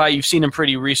DY. You've seen him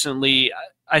pretty recently.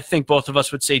 I think both of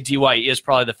us would say DY is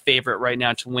probably the favorite right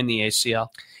now to win the ACL.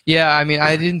 Yeah, I mean,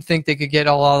 I didn't think they could get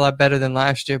a lot better than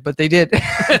last year, but they did.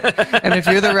 And if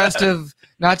you're the rest of,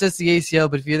 not just the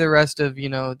ACL, but if you're the rest of,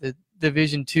 the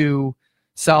Division II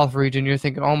South region, you're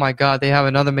thinking, oh my God, they have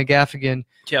another McGaffigan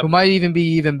who might even be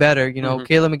even better.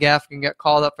 Kayla McGaffigan got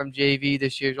called up from JV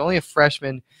this year. She's only a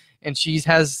freshman, and she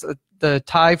has the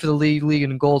tie for the league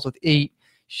in goals with 8.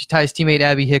 She ties teammate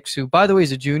Abby Hicks, who, by the way,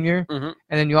 is a junior. And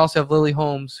then you also have Lily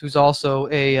Holmes, who's also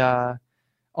a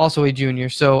junior.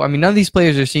 So, I mean, none of these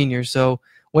players are seniors. So,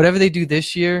 whatever they do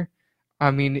this year,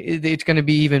 I mean, it's going to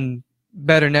be even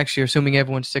better next year, assuming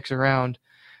everyone sticks around.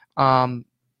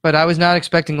 But I was not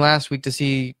expecting last week to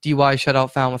see DY shut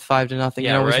out Falmouth 5-0.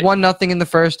 It was 1-0 in the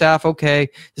first half. Okay,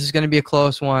 this is going to be a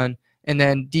close one. And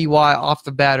then DY off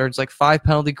the batter, it's like 5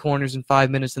 penalty corners in 5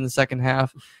 minutes in the second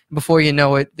half. Before you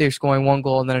know it, they're scoring one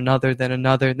goal and then another, then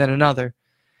another, then another.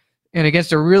 And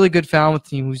against a really good Falmouth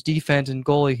team whose defense and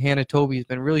goalie, Hannah Toby, has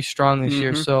been really strong this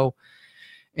year. So,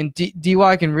 and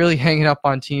DY can really hang it up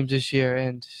on teams this year.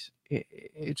 And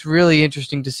it's really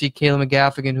interesting to see Kayla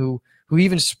McGaffigan, who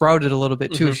even sprouted a little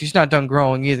bit too. She's not done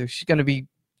growing either. She's going to be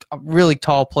a really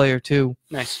tall player too.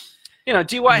 Nice.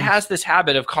 DY has this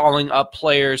habit of calling up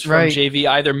players from JV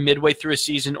either midway through a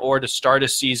season or to start a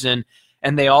season,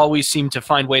 and they always seem to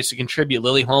find ways to contribute.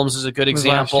 Lily Holmes is a good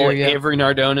example. Avery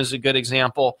Nardone is a good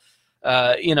example.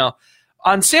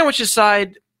 On Sandwich's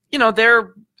side,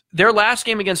 their last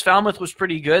game against Falmouth was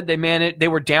pretty good. They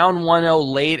were down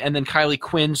 1-0 late, and then Kylie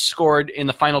Quinn scored in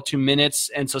the final 2 minutes,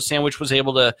 and so Sandwich was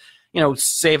able to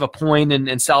save a point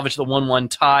and salvage the 1-1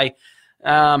 tie.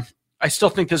 I still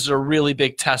think this is a really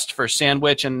big test for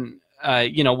Sandwich, and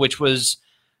which was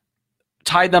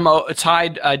tied DY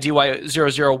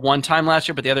 0-0 one time last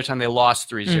year, but the other time they lost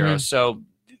 3-0. So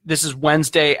this is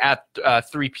Wednesday at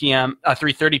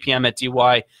 3:30 p.m. at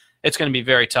DY. It's going to be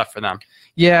very tough for them.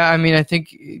 Yeah, I mean, I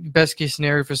think best case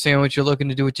scenario for Sandwich, you're looking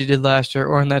to do what you did last year,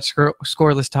 or in that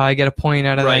scoreless tie, get a point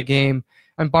out of that game.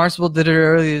 And Barnstable did it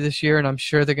earlier this year, and I'm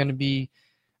sure they're going to be.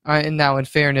 And now, in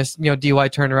fairness, DY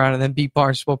turned around and then beat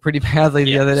Barnstable pretty badly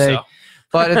the other day. So.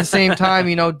 But at the same time,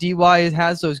 DY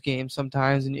has those games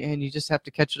sometimes, and you just have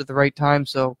to catch it at the right time.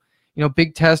 So,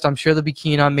 big test. I'm sure they'll be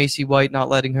keen on Macy White, not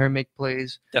letting her make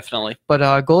plays. Definitely. But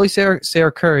goalie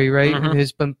Sarah Curry,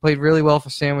 has been played really well for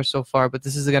Sandwich so far, but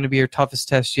this is going to be her toughest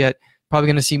test yet. Probably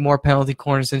going to see more penalty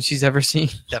corners than she's ever seen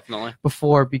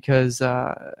before because,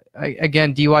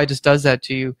 again, DY just does that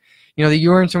to you.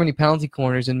 You were in so many penalty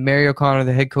corners, and Mary O'Connor,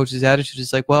 the head coach's attitude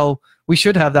is like, well, we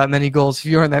should have that many goals if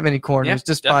you're in that many corners,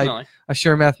 by a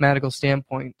sure mathematical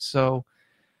standpoint. So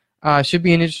it should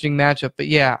be an interesting matchup. But,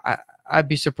 yeah, I'd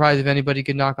be surprised if anybody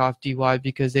could knock off DY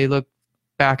because they look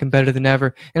back and better than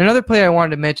ever. And another player I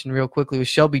wanted to mention real quickly was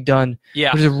Shelby Dunn.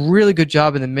 Yeah. Who did a really good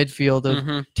job in the midfield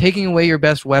of taking away your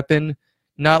best weapon,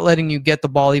 not letting you get the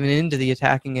ball even into the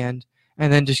attacking end,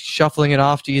 and then just shuffling it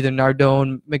off to either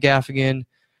Nardone, McGaffigan,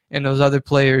 and those other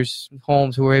players,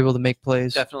 Holmes, who were able to make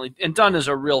plays. Definitely. And Dunn is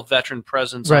a real veteran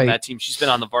presence on that team. She's been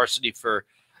on the varsity for,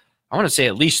 I want to say,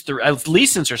 at least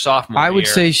since her sophomore year. I would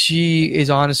say she is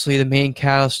honestly the main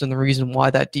catalyst and the reason why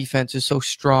that defense is so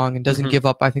strong and doesn't give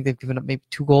up. I think they've given up maybe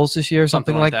 2 goals this year or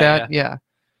something like that. Yeah.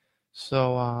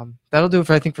 So that'll do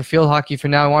it for field hockey for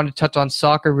now. I wanted to touch on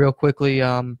soccer real quickly.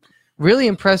 Really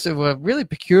impressive, really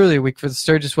peculiar week for the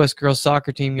Sturgis West girls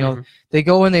soccer team. You know, they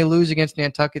go and they lose against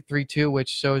Nantucket 3-2, which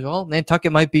shows, well,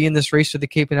 Nantucket might be in this race for the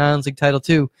Cape and Islands League title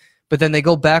too. But then they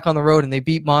go back on the road and they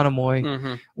beat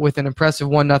Monomoy with an impressive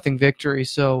 1-0 victory.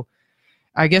 So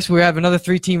I guess we have another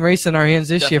 3-team race in our hands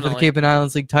this year for the Cape and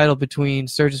Islands League title between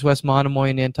Sturgis West, Monomoy,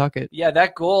 and Nantucket. Yeah,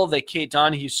 that goal that Kate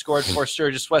Donahue scored for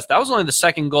Sturgis West, that was only the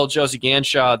second goal Josie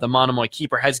Ganshaw, the Monomoy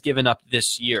keeper, has given up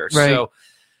this year. Right. So,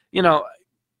 you know,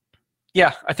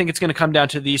 yeah, I think it's going to come down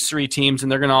to these 3 teams, and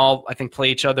they're going to all, I think, play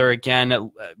each other again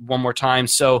one more time.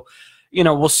 So, you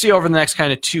know, we'll see over the next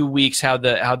kind of 2 weeks how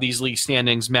these league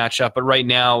standings match up. But right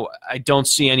now, I don't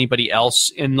see anybody else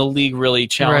in the league really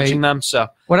challenging them. So,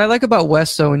 what I like about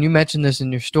West, though, and you mentioned this in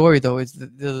your story, though, is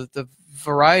the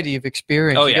variety of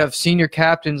experience. Oh, yeah. You have senior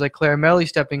captains like Claire Melly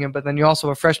stepping in, but then you also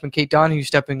have freshman Kate Donahue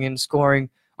stepping in, scoring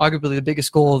arguably the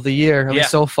biggest goal of the year, at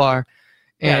least so far.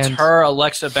 Yeah, it's her,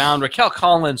 Alexa Bound. Raquel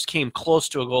Collins came close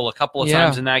to a goal a couple of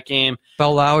times in that game.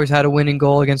 Belle Lowers had a winning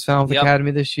goal against Falmouth Academy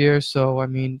this year. So, I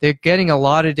mean, they're getting a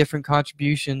lot of different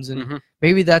contributions, and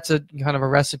maybe that's a kind of a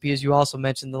recipe, as you also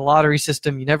mentioned. The lottery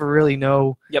system, you never really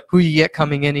know who you get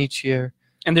coming in each year.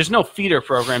 And there's no feeder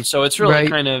program, so it's really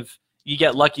kind of, you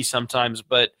get lucky sometimes,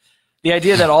 but the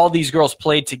idea that all these girls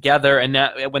played together and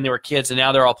now, when they were kids, and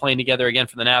now they're all playing together again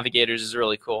for the Navigators is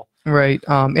really cool. Right.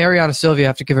 Ariana Sylvia, I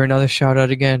have to give her another shout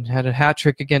out again. Had a hat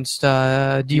trick against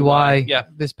DY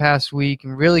this past week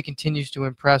and really continues to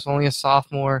impress. Only a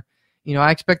sophomore. You know,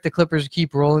 I expect the Clippers to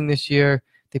keep rolling this year.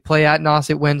 They play at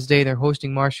Nauset Wednesday. They're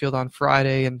hosting Marshfield on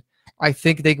Friday, and I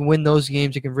think they can win those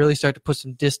games. They can really start to put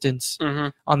some distance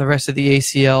on the rest of the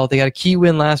ACL. They got a key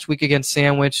win last week against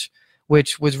Sandwich,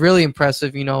 which was really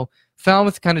impressive. You know,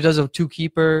 Falmouth kind of does a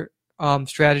 2-keeper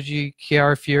strategy,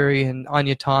 Kiara Fury and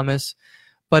Anya Thomas.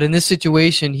 But in this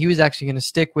situation, he was actually going to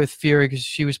stick with Fury because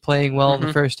she was playing well in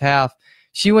the first half.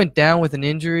 She went down with an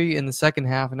injury in the second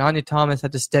half, and Anya Thomas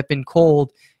had to step in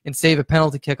cold and save a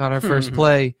penalty kick on her first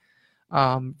play.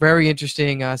 Very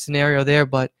interesting scenario there,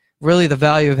 but really the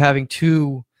value of having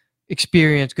 2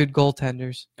 experienced good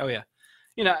goaltenders. Oh, yeah.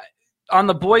 You know, on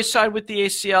the boys' side with the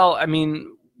ACL, I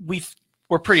mean,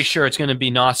 we're pretty sure it's going to be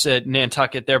Nauset,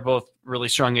 Nantucket. They're both really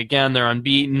strong again. They're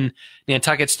unbeaten.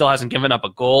 Nantucket still hasn't given up a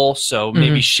goal, so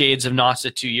maybe shades of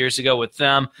Nauset 2 years ago with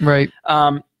them. Right.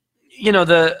 You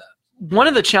know, one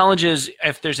of the challenges,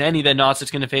 if there's any that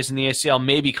Nauset's going to face in the ACL,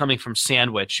 may be coming from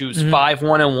Sandwich, who's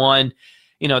 5-1-1.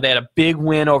 You know, they had a big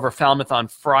win over Falmouth on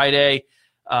Friday.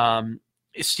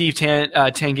 Steve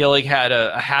Tangillig had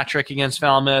a hat trick against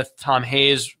Falmouth. Tom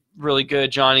Hayes, really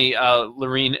good. Johnny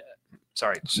Larinio,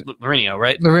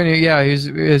 right? Larinio, yeah,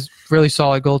 he's really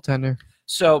solid goaltender.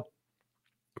 So,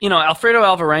 you know, Alfredo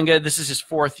Alvarenga, this is his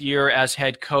 4th year as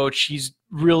head coach. He's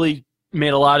really made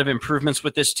a lot of improvements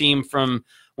with this team from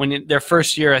when their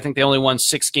first year. I think they only won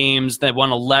 6 games. They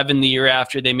won 11 the year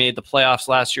after. They made the playoffs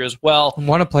last year as well.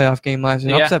 Won a playoff game last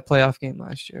year. Upset playoff game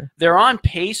last year. They're on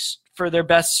pace for their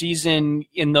best season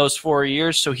in those 4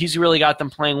 years, so he's really got them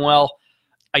playing well.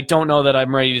 I don't know that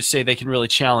I'm ready to say they can really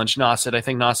challenge Nauset. I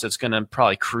think Nauset's going to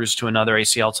probably cruise to another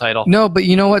ACL title. No, but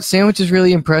you know what? Sandwich is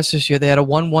really impressed this year. They had a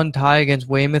 1-1 tie against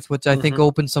Weymouth, which I think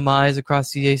opened some eyes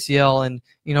across the ACL. And,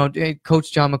 you know,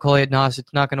 Coach John McCauley at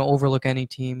Nauset's not going to overlook any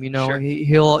team. You know,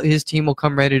 his team will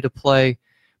come ready to play.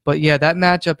 But, yeah, that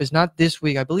matchup is not this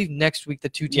week. I believe next week the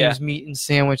 2 teams meet in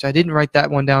Sandwich. I didn't write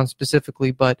that one down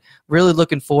specifically, but really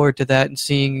looking forward to that and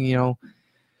seeing, you know,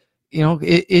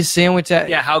 is Sandwich at...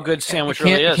 Yeah, how good Sandwich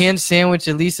really is. Can Sandwich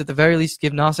at the very least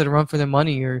give Nauset a run for their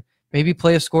money, or maybe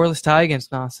play a scoreless tie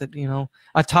against Nauset? You know,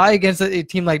 a tie against a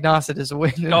team like Nauset is a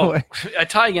win. A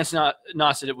tie against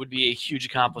Nauset, it would be a huge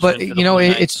accomplishment. But, you know,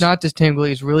 it's not just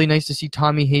Tangoli. It's really nice to see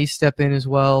Tommy Hayes step in as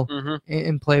well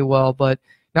and play well. But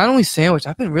not only Sandwich,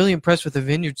 I've been really impressed with the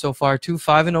Vineyard so far, too.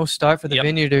 5-0 start for the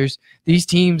Vineyarders. These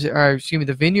teams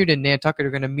the Vineyard and Nantucket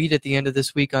are going to meet at the end of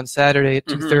this week on Saturday at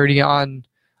 2:30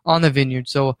 on the Vineyard.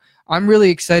 So I'm really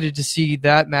excited to see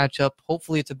that matchup.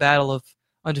 Hopefully it's a battle of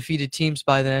undefeated teams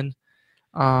by then.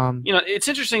 It's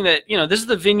interesting that, this is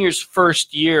the Vineyards'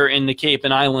 first year in the Cape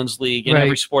and Islands League in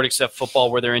every sport except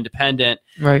football where they're independent.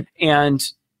 Right. And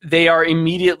they are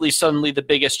immediately suddenly the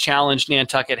biggest challenge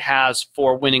Nantucket has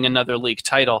for winning another league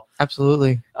title.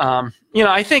 Absolutely.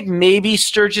 I think maybe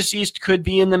Sturgis East could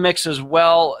be in the mix as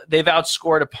well. They've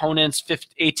outscored opponents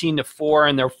 18-4,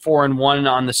 and they're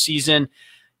 4-1 on the season,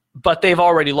 but they've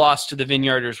already lost to the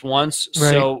Vineyarders once.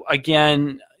 Right. So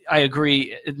again, I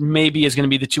agree. It maybe is going to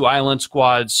be the two island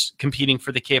squads competing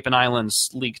for the Cape and Islands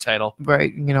League title.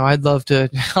 Right. I'd love to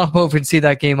hop over and see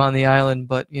that game on the island,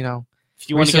 but if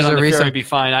you want to get on the ferry, be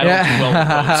fine. I don't do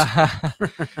well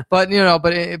with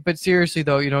boats. but seriously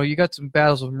though, you got some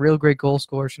battles with real great goal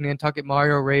scorers. Nantucket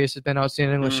Mario Reyes has been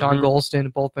outstanding with Sean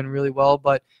Golston, both been really well.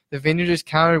 But the Vineyards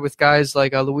countered with guys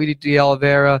like Luigi de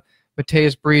Oliveira,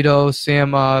 Mateus Brito,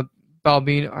 Sam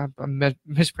Balbino. I'm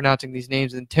mispronouncing these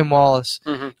names, and Tim Wallace.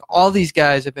 Mm-hmm. All these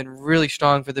guys have been really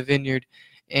strong for the Vineyard,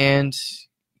 and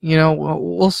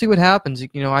we'll see what happens.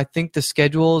 I think the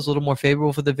schedule is a little more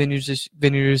favorable for the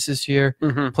Vineyards this year,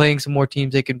 playing some more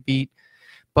teams they can beat.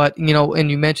 But,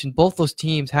 and you mentioned both those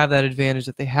teams have that advantage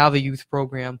that they have a youth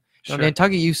program. Sure.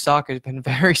 Nantucket Youth Soccer has been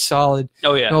very solid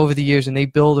over the years, and they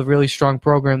build a really strong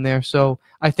program there. So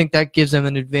I think that gives them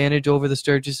an advantage over the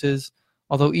Sturgises.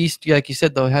 Although East, like you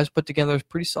said, though, has put together a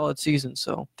pretty solid season.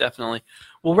 So definitely.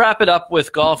 We'll wrap it up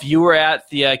with golf. You were at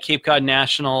the Cape Cod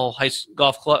National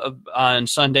Golf Club on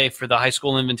Sunday for the high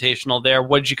school invitational there.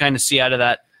 What did you kind of see out of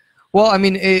that? Well,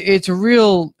 it's a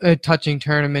real touching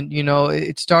tournament.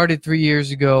 It started 3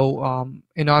 years ago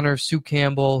in honor of Sue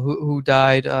Campbell, who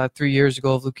died 3 years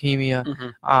ago of leukemia.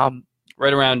 Mm-hmm.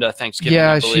 Right around Thanksgiving,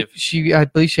 yeah, I believe. I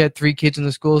believe she had 3 kids in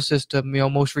the school system.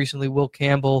 Most recently, Will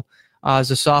Campbell,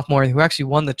 as a sophomore, who actually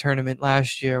won the tournament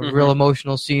last year. Mm-hmm. Real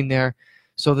emotional scene there.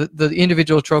 So the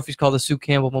individual trophy is called the Sue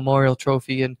Campbell Memorial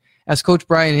Trophy. And as Coach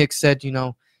Brian Hicks said,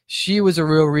 she was a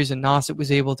real reason Nauset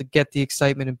was able to get the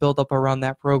excitement and build up around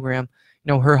that program.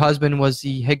 Her husband was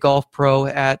the head golf pro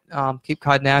at Cape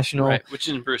Cod National. Right, which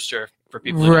is in Brewster, for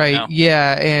people who don't know.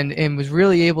 Yeah, and was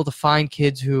really able to find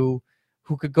kids who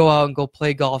could go out and go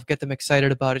play golf, get them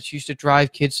excited about it. She used to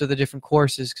drive kids to the different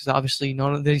courses because obviously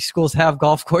none of these schools have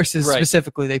golf courses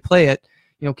specifically. They play at,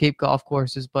 Cape golf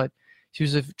courses. But she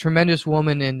was a tremendous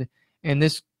woman, and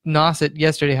this Nauset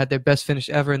yesterday had their best finish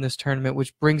ever in this tournament,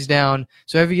 which brings down –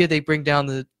 so every year they bring down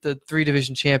the 3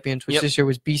 division champions, which this year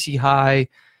was BC High.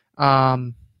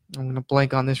 I'm going to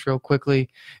blank on this real quickly.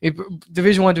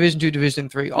 Division 1, Division 2, Division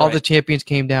 3. All the champions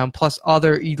came down, plus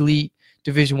other elite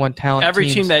Division 1 talent Every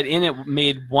teams. team that in it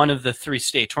made one of the 3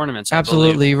 state tournaments,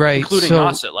 Absolutely, right. Including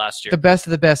Nauset last year. The best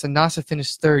of the best, and Nauset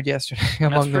finished 3rd yesterday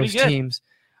among those teams.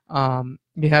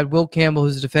 You had Will Campbell,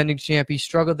 who's a defending champ. He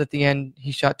struggled at the end.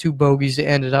 He shot 2 bogeys. It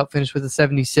ended up finished with a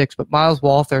 76. But Miles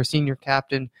Walther, senior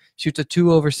captain, shoots a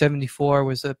 2 over 74,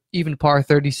 was a even par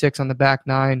 36 on the back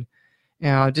 9.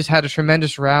 Just had a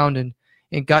tremendous round and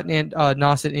got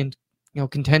Nauset in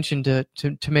contention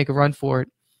to make a run for it.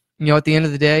 At the end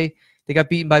of the day, they got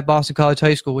beaten by Boston College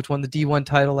High School, which won the D1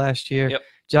 title last year. Yep.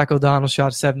 Jack O'Donnell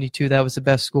shot 72. That was the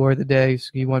best score of the day.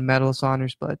 So he won medalist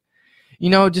honors. But,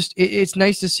 it's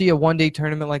nice to see a one-day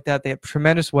tournament like that. They had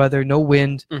tremendous weather, no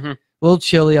wind, a little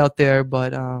chilly out there.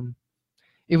 But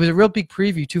it was a real big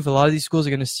preview, too, for a lot of these schools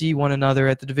are going to see one another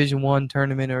at the Division I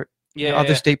tournament or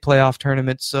other state playoff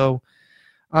tournaments. So,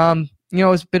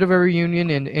 it's a bit of a reunion,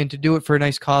 and to do it for a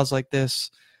nice cause like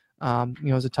this,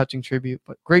 is a touching tribute.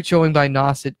 But great showing by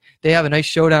Nauset. They have a nice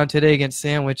showdown today against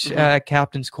Sandwich at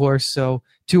Captain's Course. So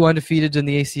 2 undefeateds in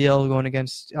the ACL going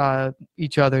against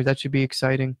each other. That should be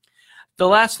exciting. The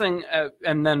last thing,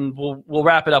 and then we'll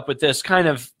wrap it up with this, kind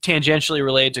of tangentially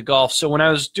related to golf. So when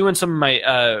I was doing some of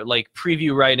my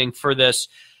preview writing for this,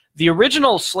 the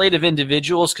original slate of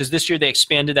individuals, because this year they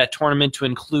expanded that tournament to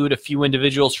include a few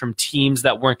individuals from teams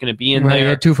that weren't going to be in there. You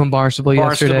had 2 from Barnstable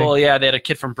yesterday. Yeah, they had a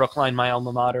kid from Brookline, my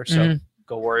alma mater, so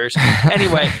go Warriors.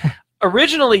 Anyway,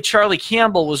 originally Charlie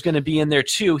Campbell was going to be in there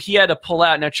too. He had to pull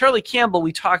out. Now, Charlie Campbell,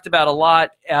 we talked about a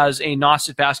lot as a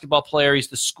Nauset basketball player.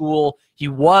 He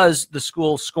was the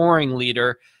school scoring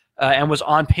leader and was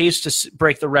on pace to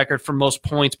break the record for most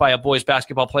points by a boys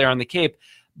basketball player on the Cape.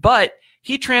 But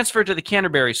he transferred to the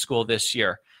Canterbury School this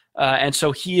year, and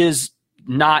so he is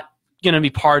not going to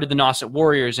be part of the Nauset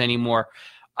Warriors anymore.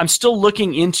 I'm still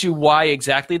looking into why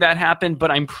exactly that happened, but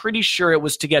I'm pretty sure it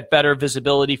was to get better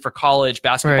visibility for college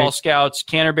basketball scouts.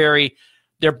 Canterbury,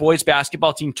 their boys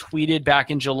basketball team tweeted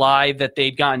back in July that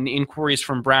they'd gotten inquiries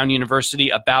from Brown University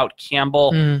about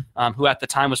Campbell, who at the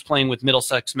time was playing with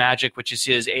Middlesex Magic, which is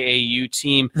his AAU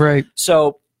team. Right.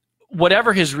 So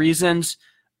whatever his reasons,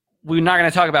 we're not going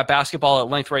to talk about basketball at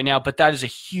length right now, but that is a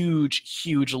huge,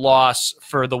 huge loss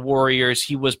for the Warriors.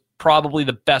 He was probably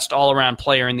the best all-around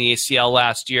player in the ACL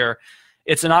last year.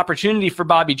 It's an opportunity for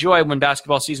Bobby Joy when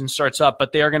basketball season starts up,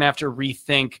 but they are going to have to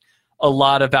rethink a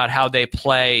lot about how they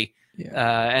play.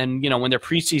 Yeah. And, when their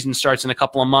preseason starts in a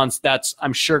couple of months, that's,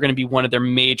 I'm sure, going to be one of their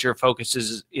major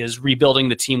focuses is rebuilding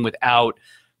the team without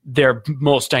their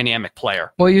most dynamic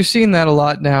player. Well, you're seeing that a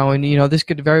lot now, and this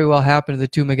could very well happen to the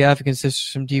two McGaffigan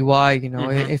sisters from DY.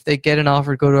 If they get an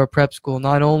offer to go to a prep school,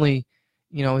 not only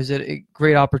is it a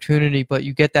great opportunity, but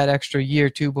you get that extra year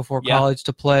too before college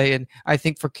to play. And I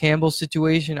think for Campbell's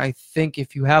situation, I think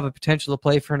if you have a potential to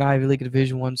play for an Ivy League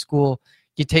Division I school,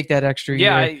 you take that extra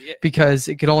year because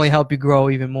it can only help you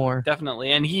grow even more.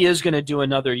 Definitely, and he is going to do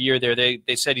another year there.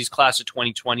 They said he's class of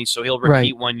 2020, so he'll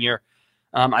repeat 1 year.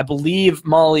 I believe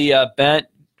Molly Bent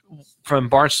from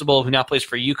Barnstable, who now plays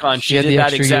for UConn, she did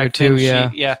that exact thing.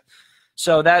 Yeah.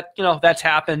 So that that's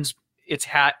happened. It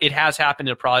has happened.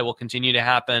 It probably will continue to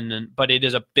happen. But it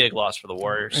is a big loss for the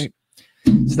Warriors. Right.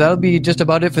 So that'll be just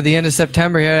about it for the end of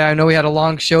September here. I know we had a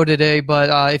long show today,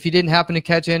 but if you didn't happen to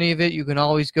catch any of it, you can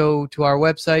always go to our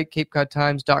website,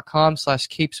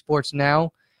 CapeCodTimes.com/CapeSportsNow.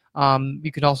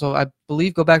 You can also, I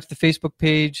believe, go back to the Facebook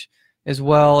page as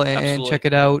well and check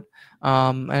it out.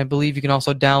 I believe you can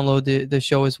also download the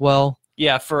show as well.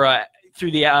 Yeah, for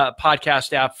through the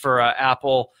podcast app for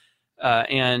Apple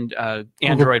and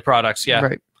Android products. Yeah,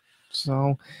 right.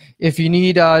 So if you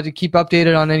need to keep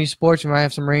updated on any sports, we might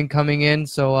have some rain coming in.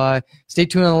 So stay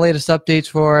tuned on the latest updates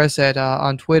for us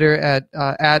on Twitter at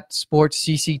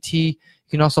 @SportsCCT. You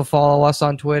can also follow us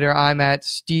on Twitter. I'm at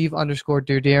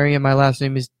Steve_Derderian. My last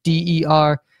name is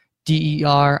DERDERIAN.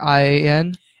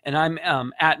 And I'm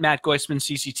at Matt Goisman,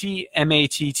 CCT,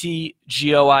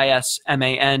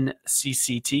 MATTGOISMAN,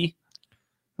 CCT.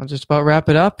 I'll just about wrap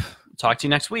it up. Talk to you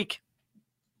next week.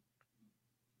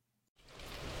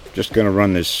 Just going to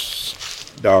run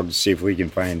this dog to see if we can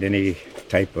find any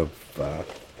type of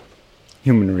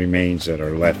human remains that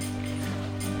are left.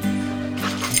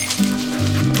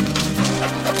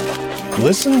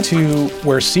 Listen to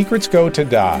Where Secrets Go to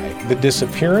Die, The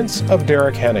Disappearance of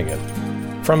Derek Hennigan.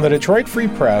 From the Detroit Free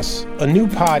Press, a new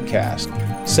podcast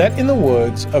set in the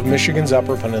woods of Michigan's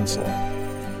Upper Peninsula.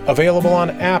 Available on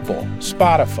Apple,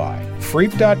 Spotify,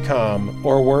 Freep.com,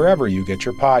 or wherever you get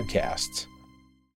your podcasts.